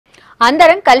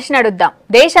అందరం కలిసి నడుద్దాం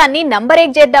దేశాన్ని నంబర్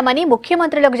 1 చేద్దామని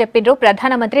ముఖ్యమంత్రులకు చెప్పిండ్రు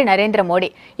ప్రధానమంత్రి నరేంద్ర మోడీ.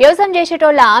 వ్యవసాయం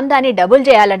చేసేటోళ్ల ఆందాన్ని డబుల్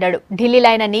చేయాలన్నాడు. ఢిల్లీలో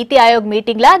అయిన నీతి ఆయోగ్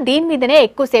మీటింగ్ లా దీని మీదనే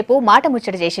ఎక్కువసేపు మాట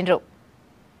ముచ్చట చేసిండ్రు.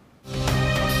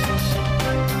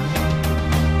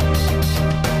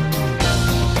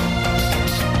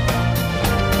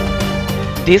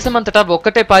 దేశమంతటా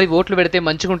ఒక్కటే పారి ఓట్లు పెడితే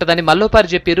మంచిగుంటదని మల్లోపారి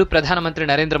చెప్పారు ప్రధానమంత్రి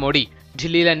నరేంద్ర మోడీ.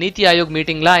 ఢిల్లీలో నీతి ఆయోగ్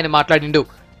మీటింగ్ లా ఆయన మాట్లాడిండు.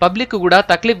 పబ్లిక్ కూడా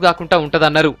తక్లీఫ్ కాకుండా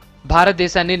ఉంటదన్నారు.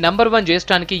 భారతదేశాన్ని నంబర్ 1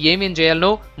 చేయడానికి ఏమేం చేయాలనో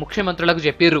ముఖ్యమంత్రులకు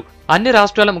చెప్పిర్రు. అన్ని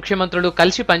రాష్ట్రాల ముఖ్యమంత్రులు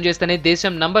కలిసి పనిచేస్తేనే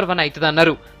దేశం నంబర్ 1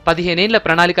 అవుతుందన్నారు. 15 ఏళ్ల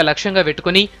ప్రణాళిక లక్ష్యంగా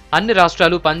పెట్టుకుని అన్ని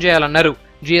రాష్ట్రాలు పనిచేయాలన్నారు.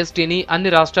 జీఎస్టీని అన్ని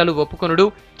రాష్ట్రాలు ఒప్పుకొనుడు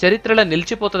చరిత్రలో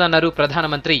నిలిచిపోతుందన్నారు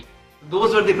ప్రధానమంత్రి.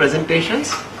 Those were the presentations,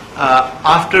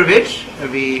 after which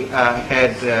we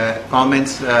had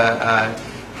comments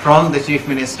from the chief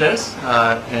ministers,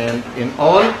 and in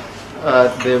all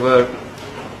there were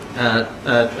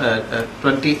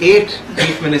 28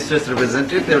 chief ministers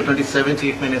represented. There were 27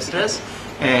 chief ministers,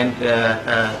 and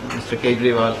Mr.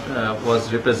 Kejriwal was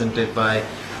represented by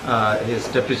his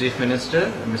deputy chief minister,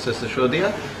 Mr. Sishodia.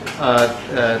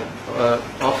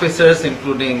 Officers,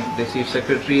 including the chief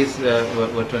secretaries,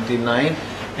 were 29,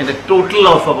 and a total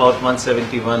of about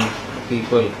 171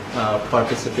 people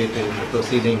participated in the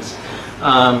proceedings.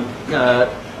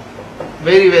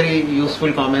 Very, very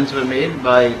useful comments were made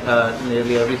by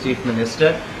nearly every chief minister.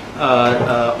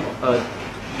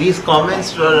 These comments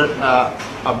were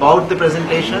about the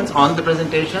presentations, on the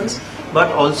presentations, but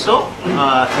also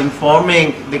informing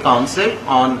the council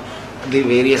on the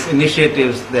various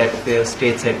initiatives that the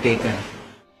states had taken.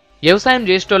 వ్యవసాయం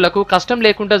చేసేటోళ్లకు కష్టం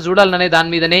లేకుండా చూడాలనే దాని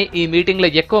మీదనే ఈ meeting లో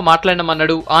ఎక్కువ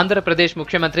మాట్లాడమన్నాడు ఆంధ్రప్రదేశ్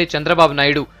ముఖ్యమంత్రి చంద్రబాబు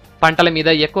నాయుడు. పంటల మీద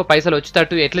ఎక్కువ పైసలు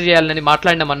వచ్చేటట్టు ఎట్లా చేయాలని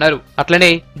మాట్లాడమన్నారు. అట్లనే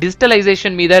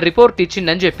డిజిటలైజేషన్ మీద రిపోర్ట్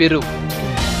ఇచ్చిందని చెప్పిర్రు.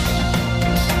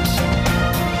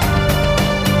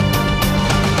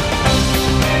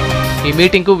 ఈ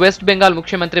మీటింగ్ కు వెస్ట్ బెంగాల్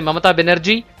ముఖ్యమంత్రి మమతా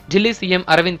బెనర్జీ, ఢిల్లీ సీఎం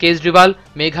అరవింద్ కేజ్రీవాల్,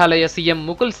 మేఘాలయ సీఎం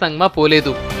ముకుల్ సంగ్మా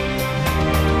పోలేదు.